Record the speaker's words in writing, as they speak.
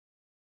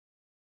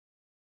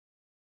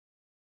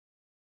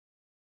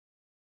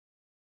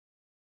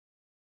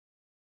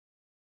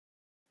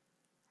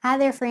Hi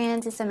there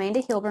friends, it's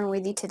Amanda Hilburn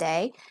with you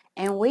today,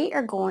 and we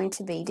are going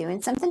to be doing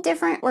something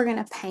different. We're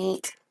going to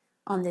paint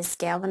on this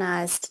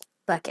galvanized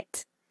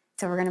bucket.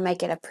 So we're going to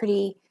make it a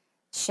pretty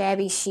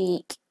shabby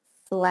chic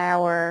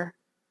flower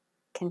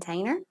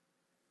container.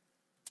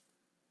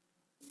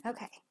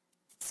 Okay,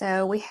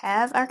 so we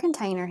have our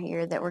container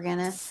here that we're going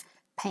to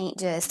paint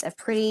just a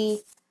pretty,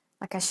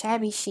 like a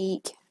shabby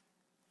chic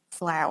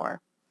flower.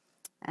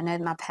 I know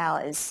my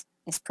palette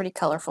is pretty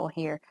colorful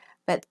here,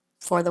 but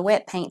for the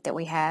wet paint that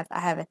we have,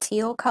 I have a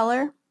teal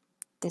color.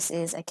 This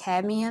is a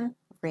cadmium,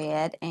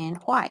 red, and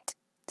white.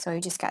 So we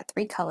just got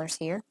 3 colors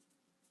here.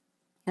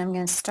 And I'm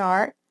going to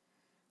start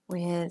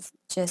with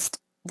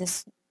just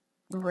this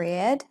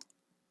red,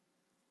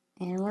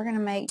 and we're going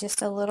to make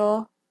just a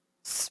little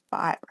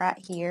spot right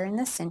here in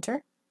the center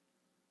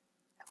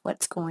of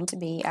what's going to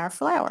be our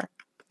flower.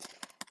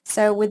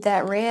 So with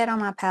that red on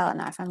my palette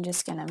knife, I'm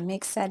just going to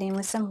mix that in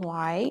with some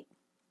white,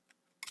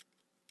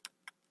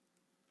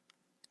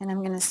 and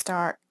I'm going to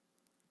start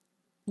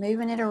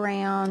moving it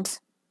around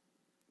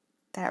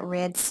that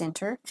red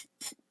center.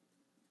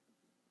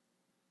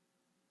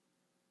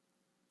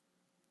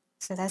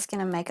 So that's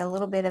going to make a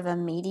little bit of a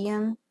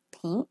medium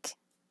pink.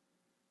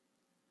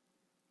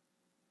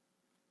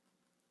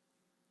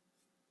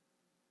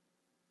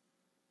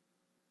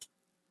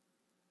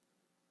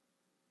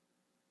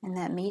 And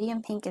that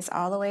medium pink is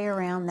all the way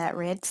around that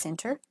red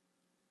center.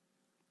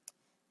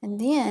 And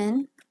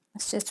then,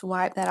 let's just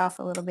wipe that off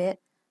a little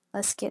bit.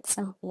 Let's get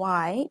some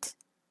white.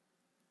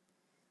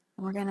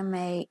 And we're going to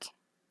make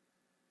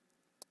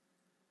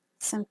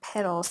some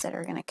petals that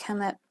are going to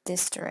come up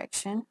this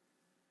direction.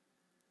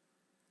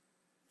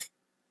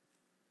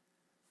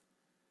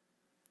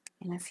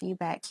 And a few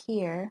back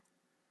here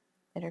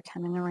that are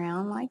coming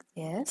around like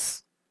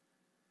this.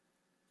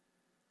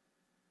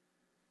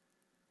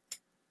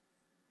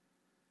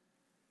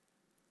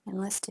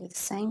 And let's do the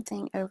same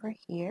thing over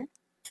here.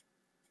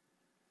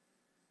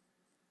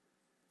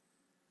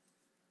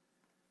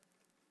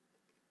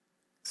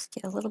 Let's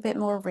get a little bit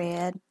more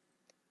red.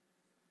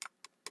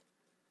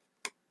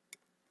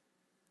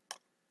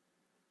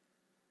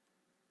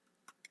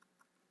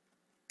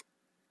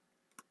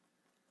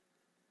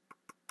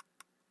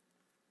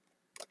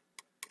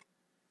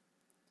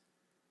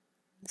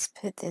 Let's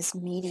put this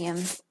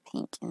medium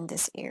pink in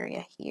this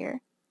area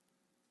here.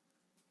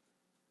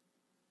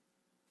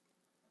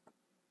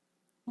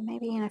 And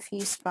maybe in a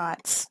few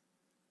spots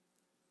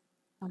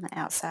on the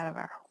outside of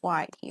our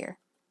white here.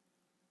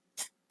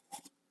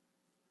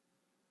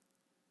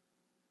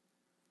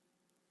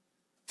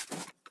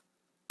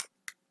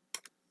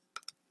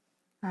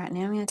 Alright,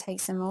 now I'm going to take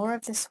some more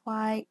of this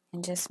white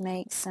and just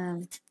make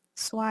some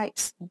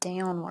swipes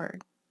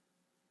downward.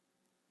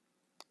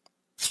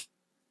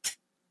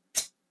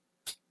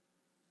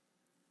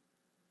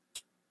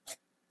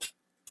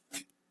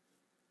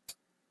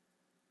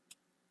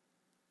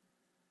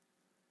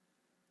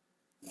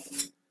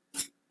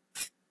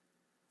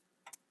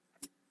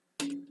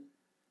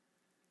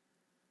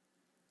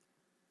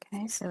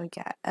 Okay, so we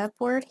got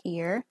upward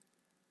here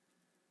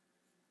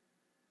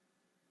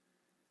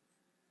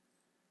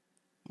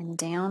and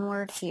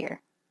downward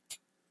here.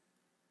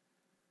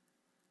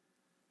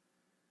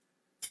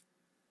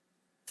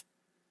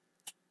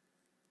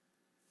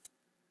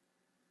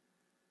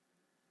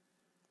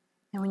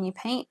 And when you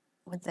paint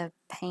with the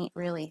paint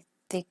really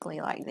thickly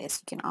like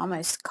this, you can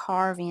almost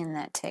carve in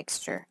that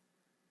texture.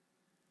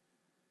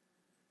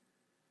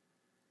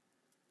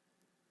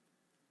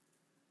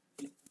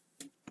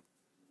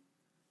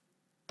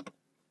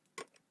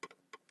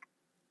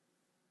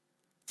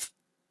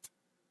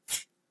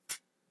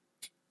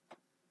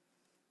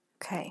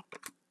 Okay,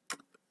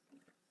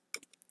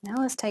 now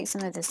let's take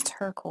some of this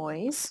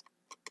turquoise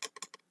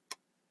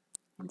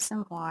and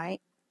some white.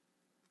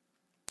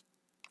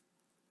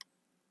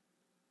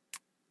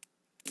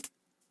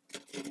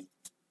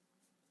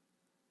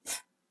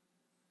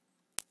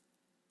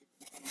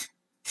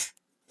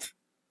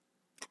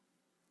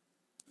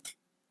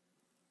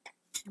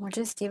 And we're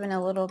just giving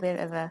a little bit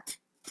of a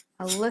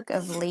look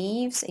of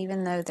leaves,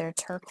 even though they're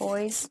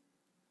turquoise.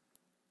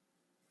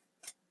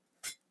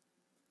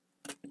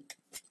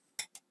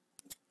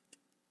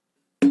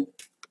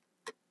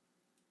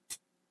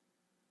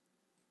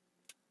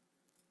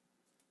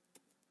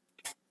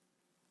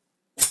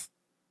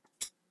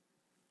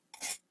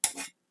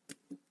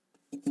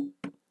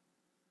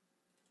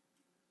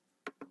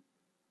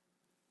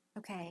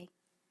 Okay,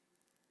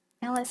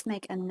 now let's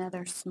make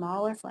another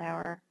smaller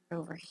flower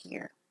over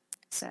here.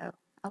 So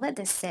I'll let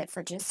this set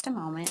for just a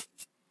moment,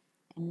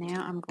 and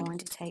now I'm going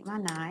to take my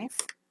knife.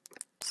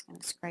 Just going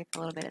to scrape a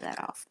little bit of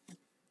that off.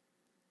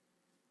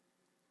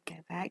 Go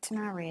back to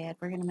my red.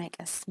 We're going to make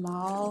a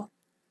small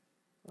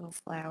little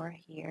flower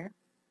here.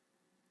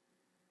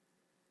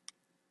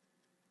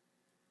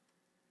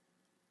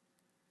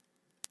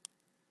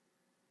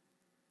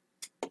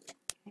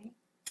 Okay.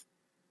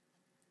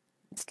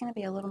 It's going to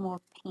be a little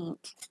more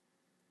pink.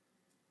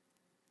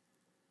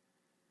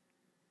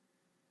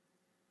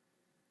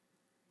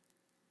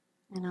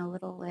 And a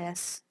little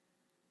less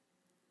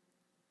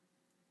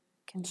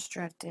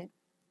constructed.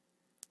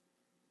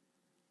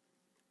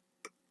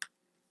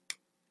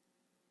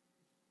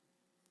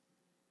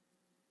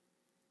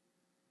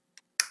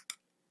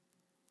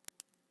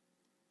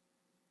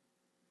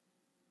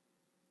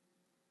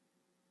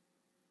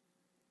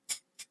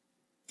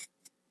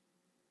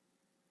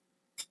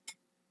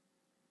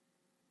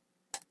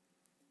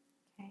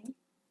 Okay,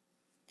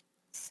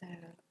 so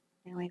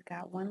now we've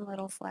got one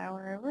little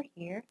flower over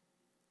here.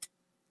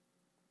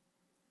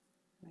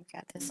 We've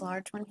got this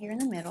large one here in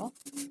the middle.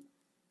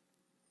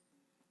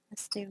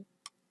 Let's do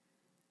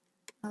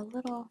a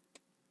little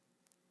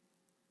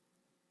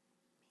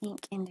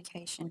pink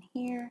indication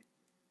here.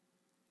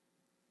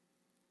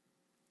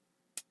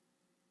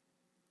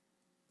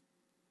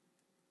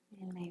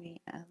 And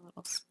maybe a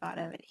little spot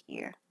of it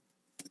here.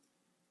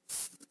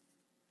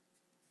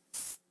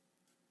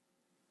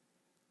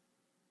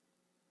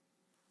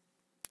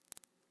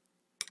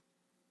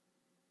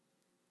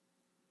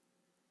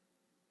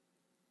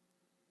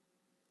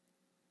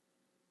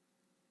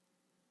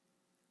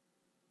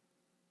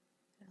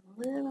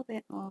 A little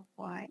bit more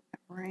white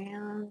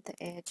around the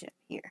edge up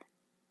here.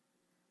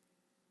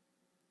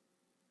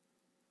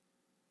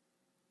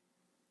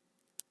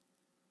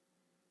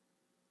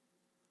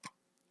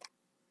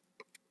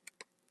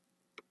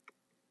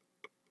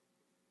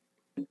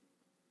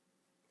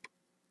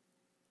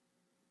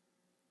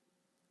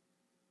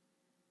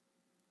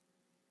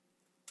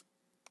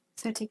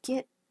 So to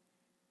get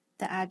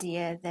the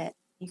idea that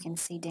you can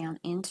see down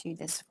into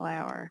this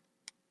flower,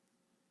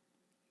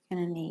 you're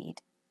going to need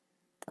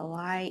the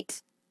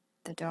light,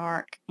 the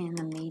dark, and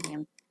the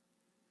medium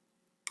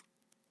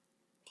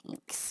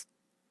pinks.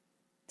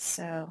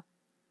 So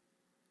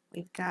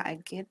we've got a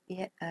good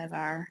bit of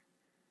our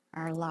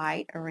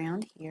light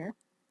around here.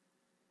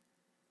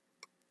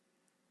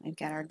 We've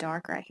got our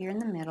dark right here in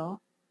the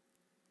middle,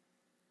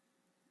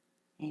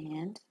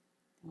 and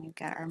we've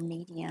got our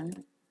medium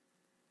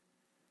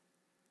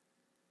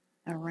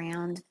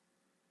around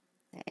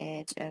the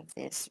edge of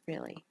this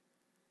really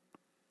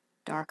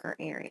darker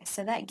area.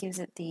 So that gives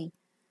it the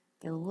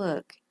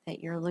look that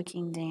you're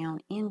looking down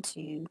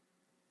into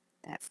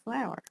that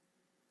flower.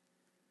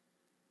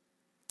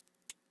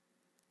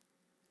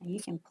 And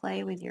you can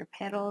play with your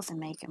petals and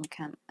make them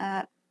come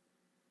up,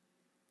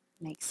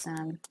 make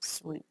some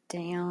swoop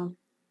down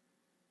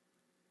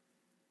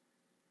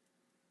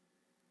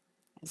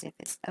as if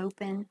it's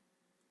open,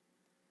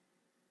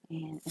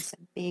 and it's a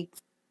big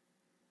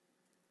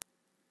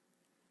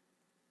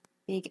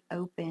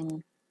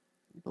open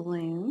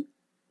bloom,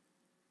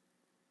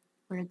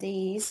 where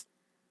these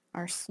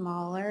are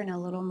smaller and a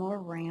little more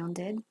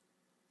rounded.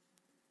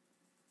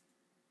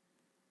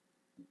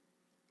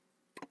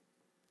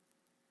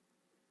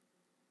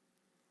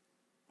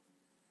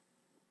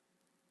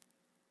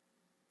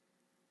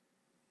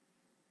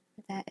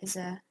 That is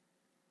a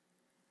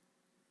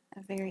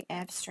very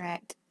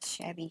abstract,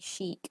 shabby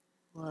chic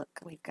look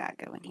we've got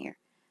going here.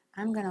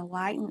 I'm going to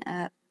lighten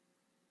up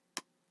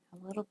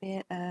a little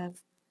bit of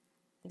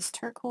this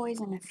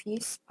turquoise in a few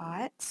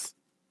spots.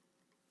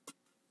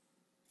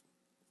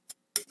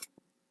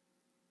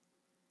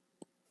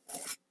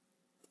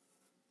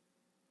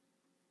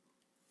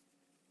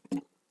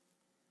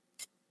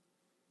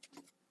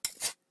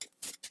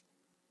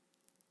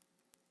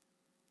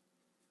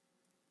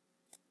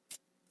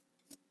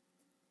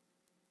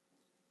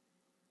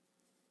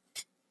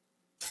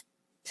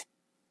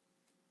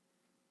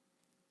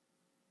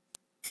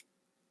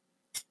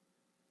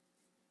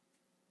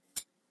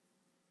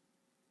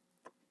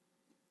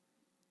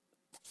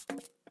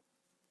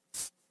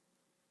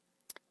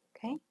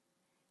 Okay,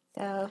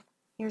 so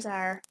here's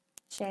our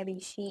shabby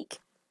chic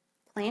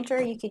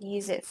planter. You could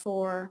use it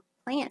for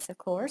plants, of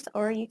course,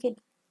 or you could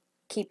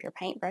keep your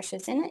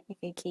paintbrushes in it. You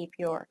could keep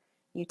your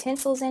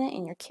utensils in it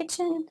in your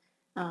kitchen.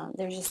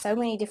 There's just so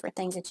many different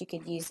things that you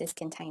could use this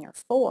container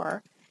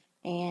for,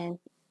 and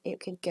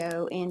it could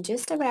go in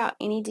just about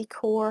any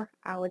decor.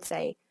 I would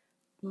say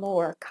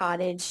more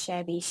cottage,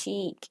 shabby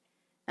chic,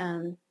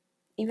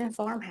 even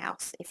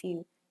farmhouse if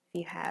you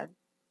have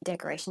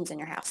decorations in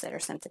your house that are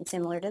something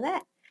similar to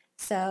that.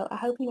 So I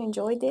hope you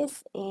enjoyed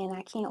this, and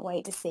I can't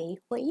wait to see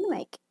what you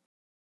make.